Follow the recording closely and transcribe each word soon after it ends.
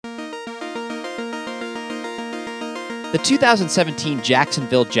The 2017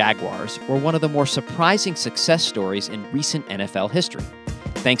 Jacksonville Jaguars were one of the more surprising success stories in recent NFL history,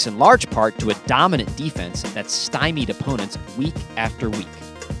 thanks in large part to a dominant defense that stymied opponents week after week.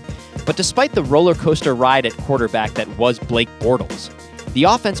 But despite the roller coaster ride at quarterback that was Blake Bortles, the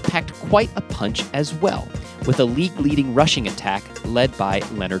offense packed quite a punch as well, with a league-leading rushing attack led by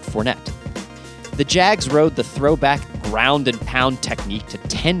Leonard Fournette. The Jags rode the throwback ground-and-pound technique to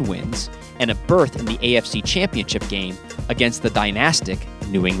 10 wins and a berth in the AFC Championship game against the dynastic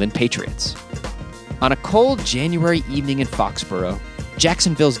New England Patriots. On a cold January evening in Foxborough,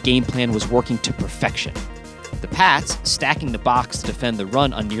 Jacksonville's game plan was working to perfection. The Pats, stacking the box to defend the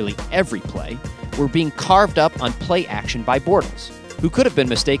run on nearly every play, were being carved up on play action by Bortles, who could have been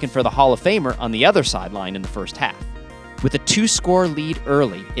mistaken for the Hall of Famer on the other sideline in the first half. With a 2-score lead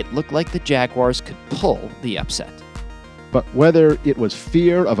early, it looked like the Jaguars could pull the upset. But whether it was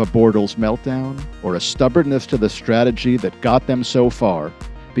fear of a Bortles meltdown or a stubbornness to the strategy that got them so far,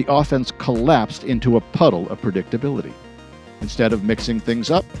 the offense collapsed into a puddle of predictability. Instead of mixing things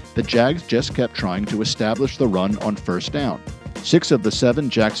up, the Jags just kept trying to establish the run on first down. 6 of the 7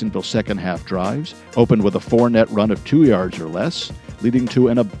 Jacksonville second-half drives opened with a Fournette run of 2 yards or less, leading to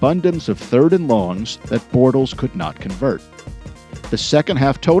an abundance of third and longs that Bortles could not convert. The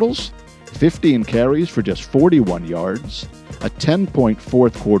second-half totals? 15 carries for just 41 yards, a 10-point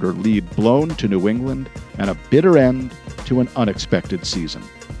fourth-quarter lead blown to New England, and a bitter end to an unexpected season.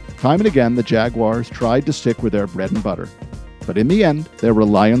 Time and again, the Jaguars tried to stick with their bread and butter, but in the end, their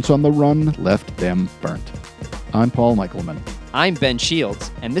reliance on the run left them burnt. I'm Paul Michelman. I'm Ben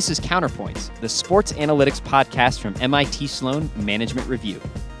Shields, and this is Counterpoints, the sports analytics podcast from MIT Sloan Management Review.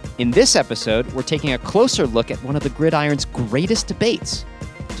 In this episode, we're taking a closer look at one of the gridiron's greatest debates: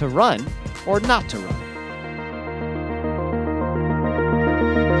 to run or not to run.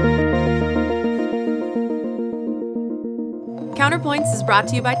 Counterpoints is brought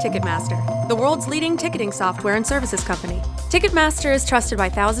to you by Ticketmaster, the world's leading ticketing software and services company. Ticketmaster is trusted by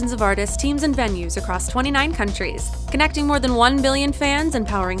thousands of artists, teams, and venues across 29 countries, connecting more than 1 billion fans and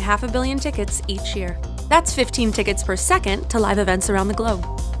powering 500 million tickets each year. That's 15 tickets per second to live events around the globe.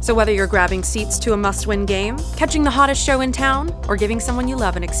 So whether you're grabbing seats to a must-win game, catching the hottest show in town, or giving someone you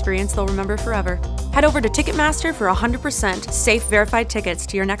love an experience they'll remember forever, head over to Ticketmaster for 100% safe, verified tickets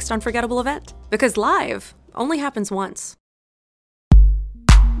to your next unforgettable event. Because live only happens once.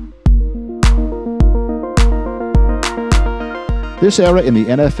 This era in the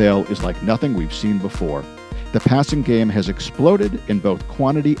NFL is like nothing we've seen before. The passing game has exploded in both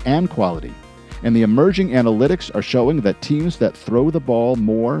quantity and quality, and the emerging analytics are showing that teams that throw the ball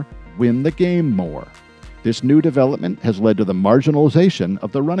more win the game more. This new development has led to the marginalization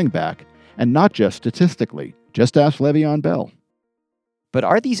of the running back, and not just statistically. Just ask Le'Veon Bell. But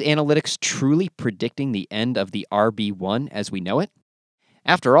are these analytics truly predicting the end of the RB1 as we know it?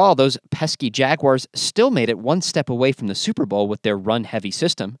 After all, those pesky Jaguars still made it one step away from the Super Bowl with their run-heavy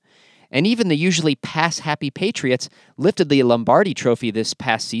system, and even the usually pass-happy Patriots lifted the Lombardi Trophy this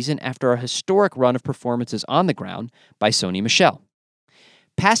past season after a historic run of performances on the ground by Sony Michel.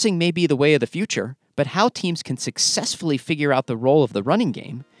 Passing may be the way of the future, but how teams can successfully figure out the role of the running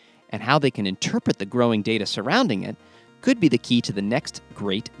game and how they can interpret the growing data surrounding it could be the key to the next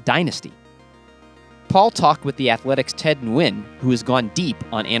great dynasty. Paul talked with The Athletic's Ted Nguyen, who has gone deep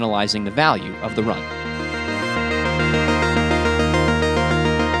on analyzing the value of the run.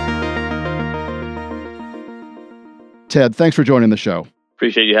 Ted, thanks for joining the show.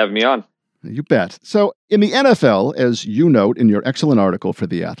 Appreciate you having me on. You bet. So in the NFL, as you note in your excellent article for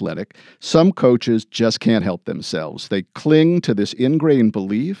The Athletic, some coaches just can't help themselves. They cling to this ingrained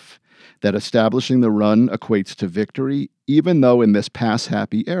belief that establishing the run equates to victory, even though in this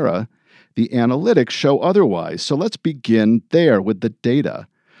pass-happy era, the analytics show otherwise. So let's begin there with the data.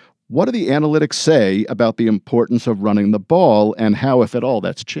 What do the analytics say about the importance of running the ball and how, if at all,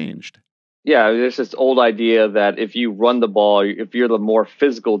 that's changed? Yeah, there's this old idea that if you run the ball, if you're the more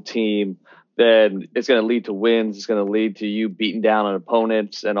physical team, then it's going to lead to wins. It's going to lead to you beating down on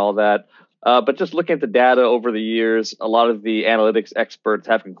opponents and all that. But just looking at the data over the years, a lot of the analytics experts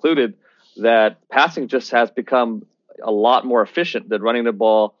have concluded that passing just has become a lot more efficient than running the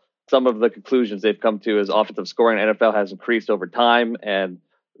ball. Some of the conclusions they've come to is offensive scoring in the NFL has increased over time, and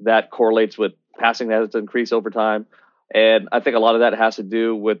that correlates with passing that has increased over time. And I think a lot of that has to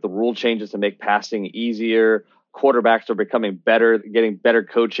do with the rule changes to make passing easier. Quarterbacks are becoming better, getting better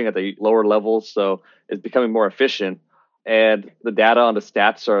coaching at the lower levels, so it's becoming more efficient. And the data on the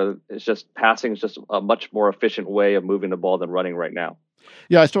stats it's just passing is just a much more efficient way of moving the ball than running right now.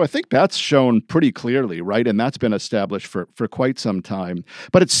 Yeah, so I think that's shown pretty clearly, right? And that's been established for quite some time.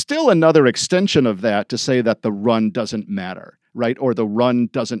 But it's still another extension of that to say that the run doesn't matter, right? Or the run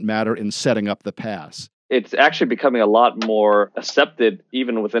doesn't matter in setting up the pass. It's actually becoming a lot more accepted,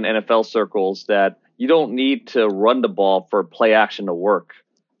 even within NFL circles, that you don't need to run the ball for play action to work.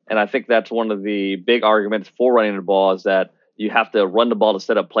 And I think that's one of the big arguments for running the ball is that you have to run the ball to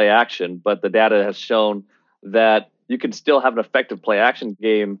set up play action. But the data has shown that you can still have an effective play action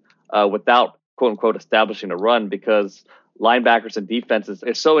game without, quote unquote, establishing a run, because linebackers and defenses,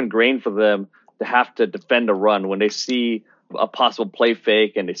 it's so ingrained for them to have to defend a run. When they see a possible play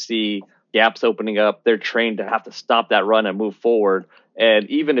fake and they see gaps opening up, they're trained to have to stop that run and move forward. And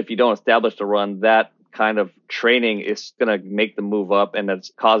even if you don't establish the run, that kind of training is going to make them move up, and that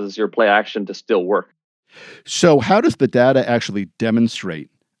causes your play action to still work. So how does the data actually demonstrate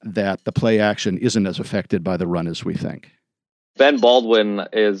that the play action isn't as affected by the run as we think? Ben Baldwin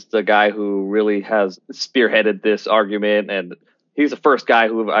is the guy who really has spearheaded this argument, and he's the first guy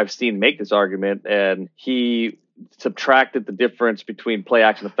who I've seen make this argument, and he subtracted the difference between play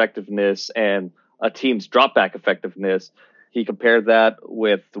action effectiveness and a team's drop back effectiveness. He compared that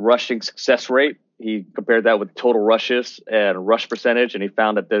with rushing success rate. He compared that with total rushes and rush percentage, and he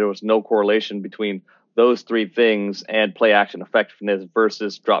found that there was no correlation between those three things and play action effectiveness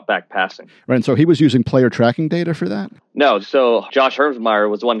versus drop back passing. Right. And so he was using player tracking data for that? No. So Josh Hermsmeyer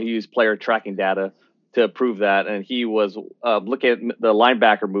was the one who used player tracking data to prove that. And he was looking at the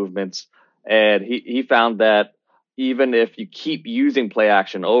linebacker movements, and he found that even if you keep using play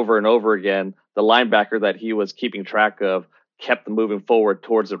action over and over again, the linebacker that he was keeping track of kept them moving forward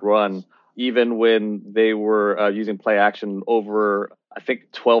towards the run, even when they were using play action over, I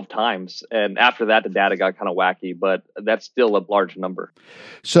think, 12 times. And after that, the data got kind of wacky, but that's still a large number.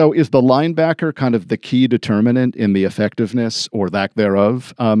 So is the linebacker kind of the key determinant in the effectiveness or lack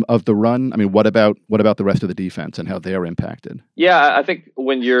thereof of the run? I mean, what about the rest of the defense and how they're impacted? Yeah, I think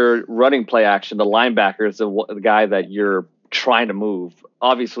when you're running play action, the linebacker is the guy that you're trying to move.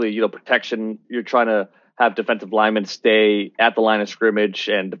 Obviously, protection, you're trying to have defensive linemen stay at the line of scrimmage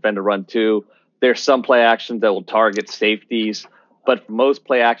and defend a run too. There's some play actions that will target safeties, but most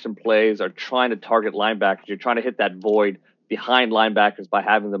play action plays are trying to target linebackers. You're trying to hit that void behind linebackers by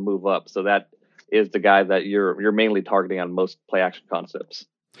having them move up. So that is the guy that you're mainly targeting on most play action concepts.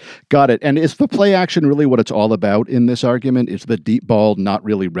 Got it. And is the play action really what it's all about in this argument? Is the deep ball not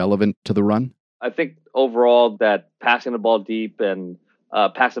really relevant to the run? I think overall that passing the ball deep and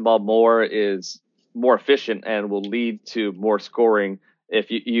passing the ball more is more efficient and will lead to more scoring if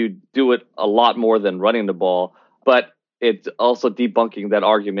you do it a lot more than running the ball. But it's also debunking that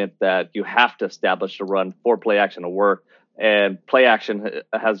argument that you have to establish a run for play action to work. And play action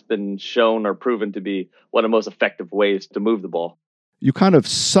has been shown or proven to be one of the most effective ways to move the ball. You kind of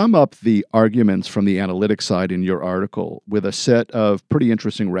sum up the arguments from the analytics side in your article with a set of pretty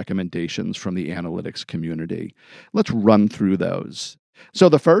interesting recommendations from the analytics community. Let's run through those. So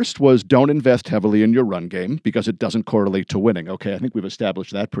the first was don't invest heavily in your run game because it doesn't correlate to winning. Okay, I think we've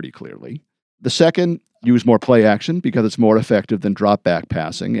established that pretty clearly. The second, use more play action because it's more effective than drop back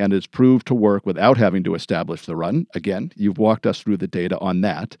passing and is proved to work without having to establish the run. Again, you've walked us through the data on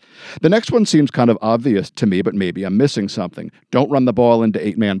that. The next one seems kind of obvious to me, but maybe I'm missing something. Don't run the ball into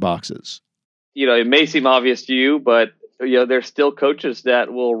 8-man boxes. It may seem obvious to you, but there's still coaches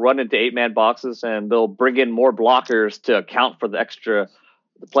that will run into 8-man boxes and they'll bring in more blockers to account for the extra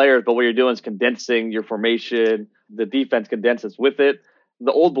players. But what you're doing is condensing your formation. The defense condenses with it.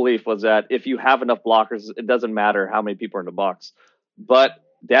 The old belief was that if you have enough blockers, it doesn't matter how many people are in the box. But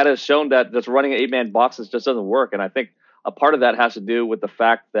data has shown that just running 8-man boxes just doesn't work. And I think a part of that has to do with the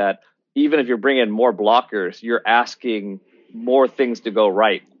fact that even if you're bringing in more blockers, you're asking more things to go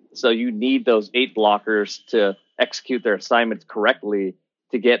right. So you need those 8 blockers to execute their assignments correctly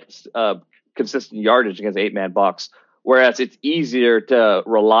to get consistent yardage against 8-man box. Whereas it's easier to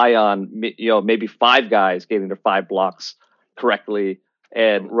rely on, maybe 5 guys getting their 5 blocks correctly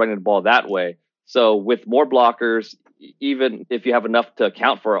and running the ball that way. So with more blockers, even if you have enough to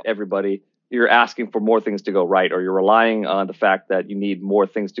account for everybody, you're asking for more things to go right, or you're relying on the fact that you need more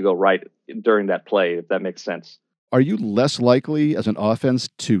things to go right during that play, if that makes sense. Are you less likely as an offense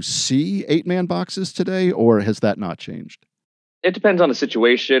to see 8-man boxes today, or has that not changed? It depends on the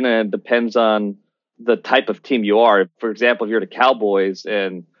situation and it depends on the type of team you are. For example, if you're the Cowboys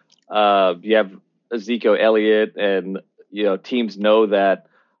and you have Ezekiel Elliott and teams know that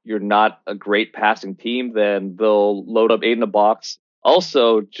you're not a great passing team, then they'll load up 8 in the box.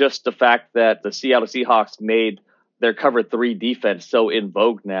 Also, just the fact that the Seattle Seahawks made their cover 3 defense so in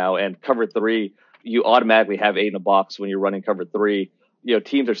vogue now, and cover 3, you automatically have 8 in the box when you're running cover 3.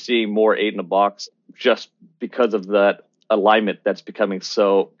 teams are seeing more 8 in the box just because of that alignment that's becoming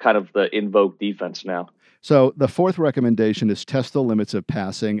so kind of the in vogue defense now. So the fourth recommendation is test the limits of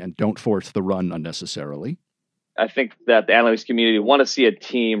passing and don't force the run unnecessarily. I think that the analytics community want to see a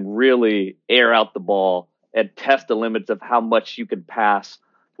team really air out the ball and test the limits of how much you can pass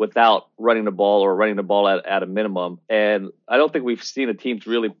without running the ball or running the ball at a minimum. And I don't think we've seen the teams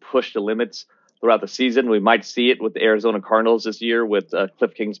really push the limits throughout the season. We might see it with the Arizona Cardinals this year with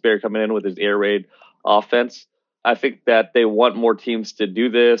Cliff Kingsbury coming in with his air raid offense. I think that they want more teams to do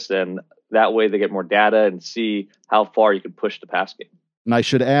this, and that way they get more data and see how far you can push the pass game. And I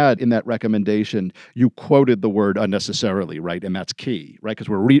should add in that recommendation, you quoted the word unnecessarily, right? And that's key, right? Because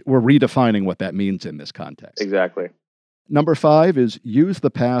we're redefining what that means in this context. Exactly. Number 5 is use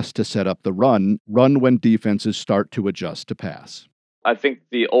the pass to set up the run when defenses start to adjust to pass. I think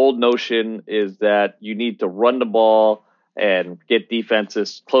the old notion is that you need to run the ball and get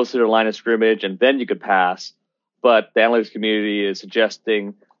defenses closer to the line of scrimmage, and then you could pass. But the analytics community is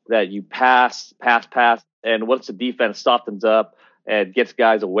suggesting that you pass, and once the defense softens up and gets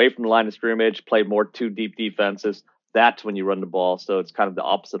guys away from the line of scrimmage, play more 2 deep defenses, that's when you run the ball. So it's kind of the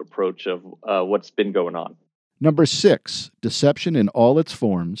opposite approach of what's been going on. Number 6, deception in all its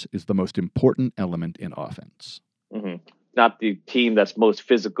forms is the most important element in offense. Mm-hmm. Not the team that's most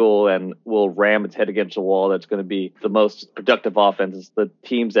physical and will ram its head against the wall that's going to be the most productive offense. It's the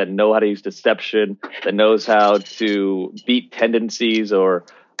teams that know how to use deception, that knows how to beat tendencies or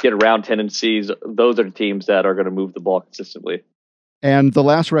get around tendencies. Those are the teams that are going to move the ball consistently. And the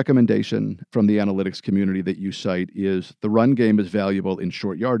last recommendation from the analytics community that you cite is the run game is valuable in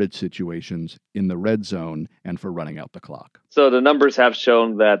short yardage situations, in the red zone, and for running out the clock. So the numbers have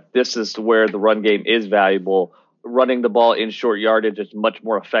shown that this is where the run game is valuable. Running the ball in short yardage is much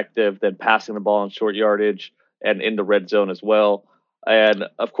more effective than passing the ball in short yardage and in the red zone as well. And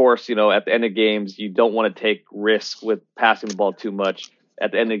of course, at the end of games, you don't want to take risks with passing the ball too much.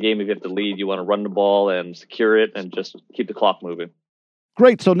 At the end of the game, if you get the lead, you want to run the ball and secure it and just keep the clock moving.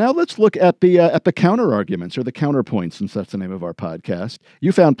 Great. So now let's look at the counter arguments or the counterpoints, since that's the name of our podcast.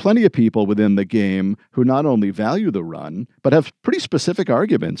 You found plenty of people within the game who not only value the run, but have pretty specific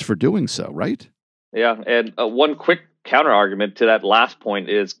arguments for doing so, right? Yeah, and one quick counter argument to that last point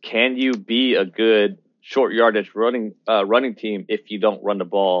is: can you be a good short yardage running team if you don't run the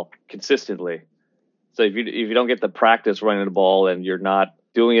ball consistently? So if you don't get the practice running the ball and you're not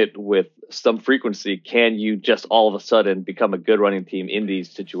doing it with some frequency, can you just all of a sudden become a good running team in these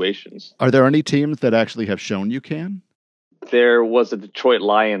situations? Are there any teams that actually have shown you can? There was the Detroit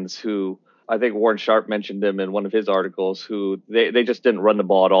Lions who, I think Warren Sharp mentioned them in one of his articles, who they just didn't run the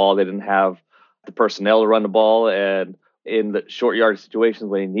ball at all. They didn't have the personnel to run the ball, and in the short yardage situations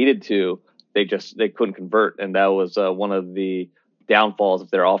when they needed to, they couldn't convert, and that was one of the downfalls of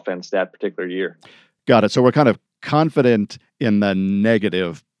their offense that particular year. Got it. So we're kind of confident in the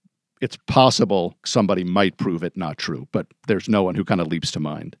negative. It's possible somebody might prove it not true, but there's no one who kind of leaps to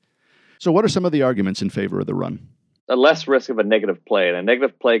mind. So what are some of the arguments in favor of the run? A less risk of a negative play, and a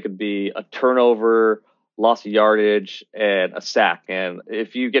negative play could be a turnover, loss of yardage, and a sack. And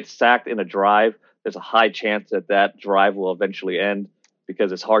if you get sacked in a drive, there's a high chance that drive will eventually end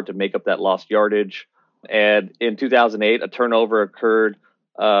because it's hard to make up that lost yardage. And in 2008, a turnover occurred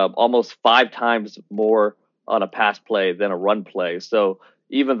almost 5 times more on a pass play than a run play. So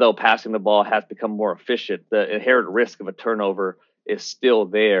even though passing the ball has become more efficient, the inherent risk of a turnover is still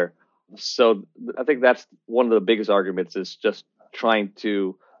there. So I think that's one of the biggest arguments, is just trying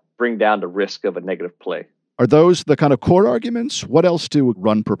to bring down the risk of a negative play. Are those the kind of core arguments? What else do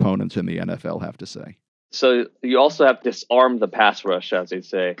run proponents in the NFL have to say? So you also have to disarm the pass rush, as they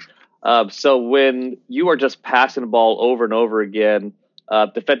say. So when you are just passing the ball over and over again,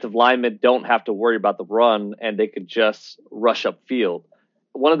 defensive linemen don't have to worry about the run, and they could just rush upfield.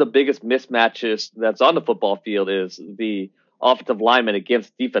 One of the biggest mismatches that's on the football field is the offensive linemen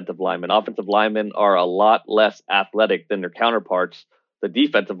against defensive linemen. Offensive linemen are a lot less athletic than their counterparts, the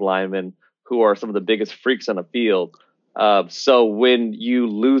defensive linemen, who are some of the biggest freaks on the field. So when you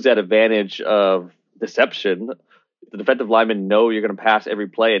lose that advantage of deception, the defensive linemen know you're going to pass every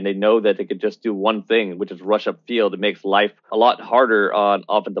play, and they know that they could just do one thing, which is rush upfield. It makes life a lot harder on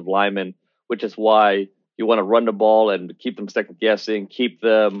offensive linemen, which is why you want to run the ball and keep them second guessing, keep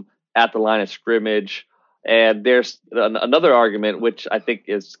them at the line of scrimmage. And there's another argument, which I think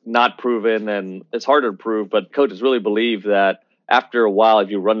is not proven and it's harder to prove, but coaches really believe that after a while, if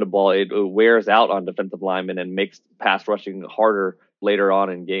you run the ball, it wears out on defensive linemen and makes pass rushing harder later on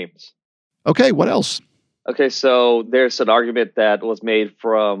in games. Okay, what else? Okay, so there's an argument that was made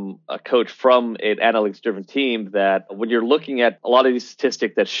from a coach from an analytics-driven team that when you're looking at a lot of these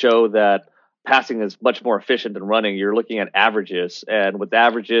statistics that show that passing is much more efficient than running, you're looking at averages. And with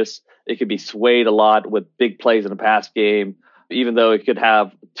averages, it could be swayed a lot with big plays in a pass game, even though it could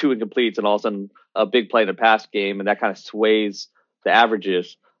have two incompletes and all of a sudden a big play in a pass game, and that kind of sways the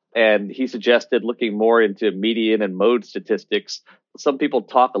averages. And he suggested looking more into median and mode statistics. Some people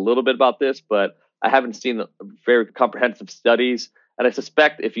talk a little bit about this, but I haven't seen very comprehensive studies. And I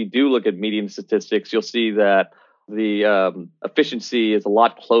suspect if you do look at median statistics, you'll see that the efficiency is a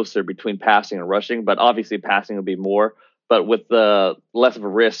lot closer between passing and rushing, but obviously passing will be more. But with the less of a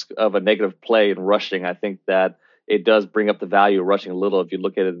risk of a negative play in rushing, I think that it does bring up the value of rushing a little if you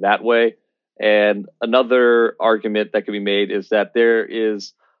look at it that way. And another argument that can be made is that there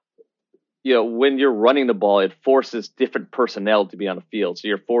is, when you're running the ball, it forces different personnel to be on the field. So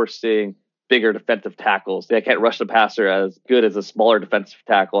you're forcing bigger defensive tackles. They can't rush the passer as good as a smaller defensive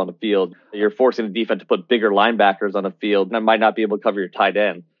tackle on the field. You're forcing the defense to put bigger linebackers on the field and might not be able to cover your tight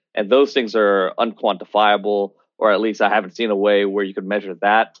end. And those things are unquantifiable, or at least I haven't seen a way where you could measure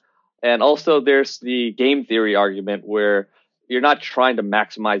that. And also there's the game theory argument where you're not trying to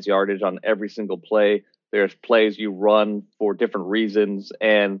maximize yardage on every single play. There's plays you run for different reasons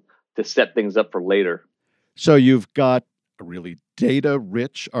and to set things up for later. So you've got a really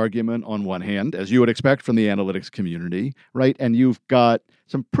data-rich argument on one hand, as you would expect from the analytics community, right? And you've got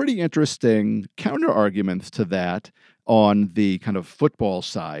some pretty interesting counter-arguments to that on the kind of football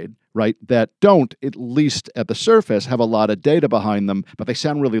side, right? That don't, at least at the surface, have a lot of data behind them, but they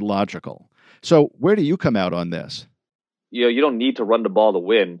sound really logical. So where do you come out on this? You don't need to run the ball to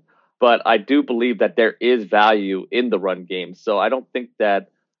win, but I do believe that there is value in the run game. So I don't think that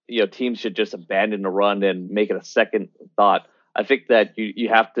teams should just abandon the run and make it a second thought. I think that you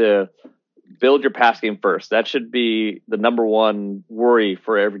have to build your pass game first. That should be the number one worry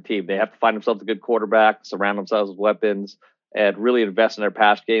for every team. They have to find themselves a good quarterback, surround themselves with weapons, and really invest in their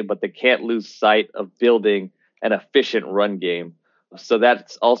pass game, but they can't lose sight of building an efficient run game. So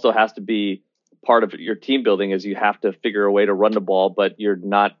that also has to be part of your team building, is you have to figure a way to run the ball, but you're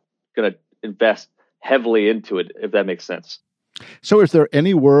not going to invest heavily into it, if that makes sense. So is there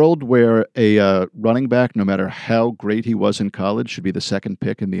any world where a running back, no matter how great he was in college, should be the second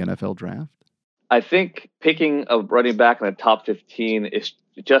pick in the NFL draft? I think picking a running back in the top 15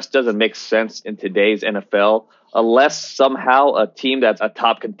 just doesn't make sense in today's NFL, unless somehow a team that's a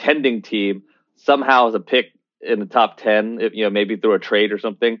top contending team somehow has a pick in the top 10, maybe through a trade or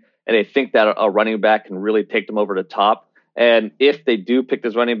something, and they think that a running back can really take them over the top. And if they do pick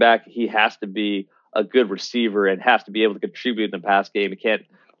this running back, he has to be a good receiver and has to be able to contribute in the pass game. It can't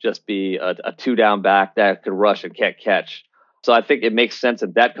just be a two-down back that could rush and can't catch. So I think it makes sense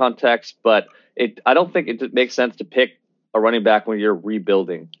in that context, but I don't think it makes sense to pick a running back when you're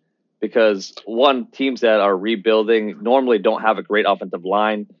rebuilding, because teams that are rebuilding normally don't have a great offensive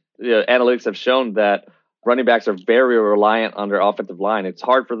line. Analytics have shown that running backs are very reliant on their offensive line. It's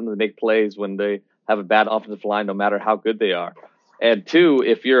hard for them to make plays when they have a bad offensive line, no matter how good they are. And two,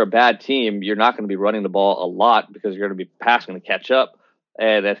 if you're a bad team, you're not going to be running the ball a lot because you're going to be passing to catch up,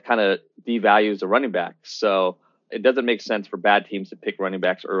 and that kind of devalues the running back. So it doesn't make sense for bad teams to pick running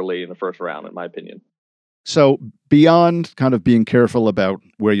backs early in the first round, in my opinion. So beyond kind of being careful about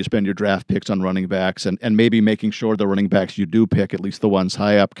where you spend your draft picks on running backs and maybe making sure the running backs you do pick, at least the ones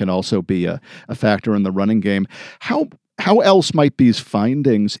high up, can also be a factor in the running game, how else might these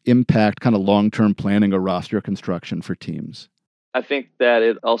findings impact kind of long-term planning or roster construction for teams? I think that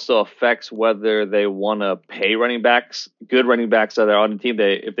it also affects whether they want to pay running backs, good running backs that are on the team,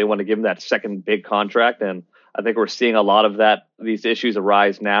 if they want to give them that second big contract. And I think we're seeing a lot of these issues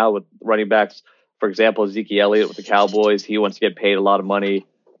arise now with running backs. For example, Ezekiel Elliott with the Cowboys, he wants to get paid a lot of money.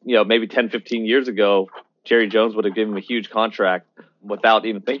 Maybe 10, 15 years ago, Jerry Jones would have given him a huge contract without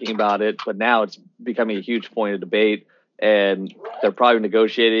even thinking about it. But now it's becoming a huge point of debate. And they're probably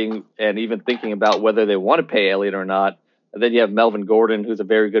negotiating and even thinking about whether they want to pay Elliott or not. And then you have Melvin Gordon, who's a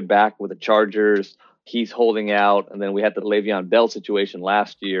very good back with the Chargers. He's holding out. And then we had the Le'Veon Bell situation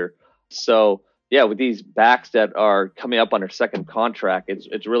last year. So, yeah, with these backs that are coming up on their second contract,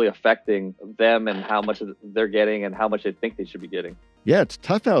 it's really affecting them and how much they're getting and how much they think they should be getting. Yeah, it's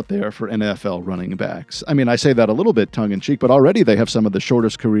tough out there for NFL running backs. I mean, I say that a little bit tongue-in-cheek, but already they have some of the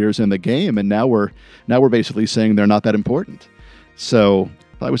shortest careers in the game, and now we're basically saying they're not that important. So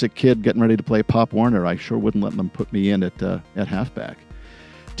if I was a kid getting ready to play Pop Warner, I sure wouldn't let them put me in at halfback.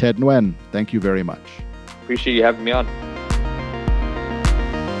 Ted Nguyen, thank you very much. Appreciate you having me on.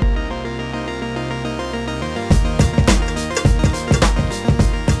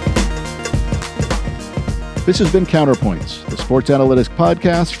 This has been Counterpoints, the sports analytics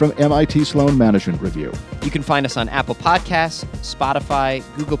podcast from MIT Sloan Management Review. You can find us on Apple Podcasts, Spotify,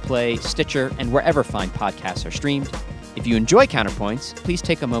 Google Play, Stitcher, and wherever fine podcasts are streamed. If you enjoy Counterpoints, please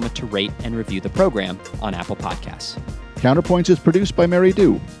take a moment to rate and review the program on Apple Podcasts. Counterpoints is produced by Mary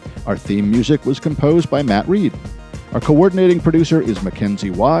Dew. Our theme music was composed by Matt Reed. Our coordinating producer is Mackenzie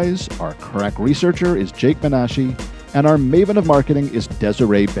Wise. Our crack researcher is Jake Menashe. And our maven of marketing is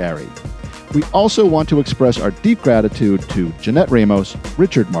Desiree Barry. We also want to express our deep gratitude to Jeanette Ramos,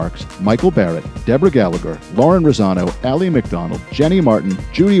 Richard Marks, Michael Barrett, Deborah Gallagher, Lauren Rosano, Allie McDonald, Jenny Martin,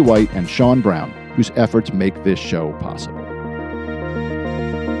 Judy White, and Sean Brown, whose efforts make this show possible.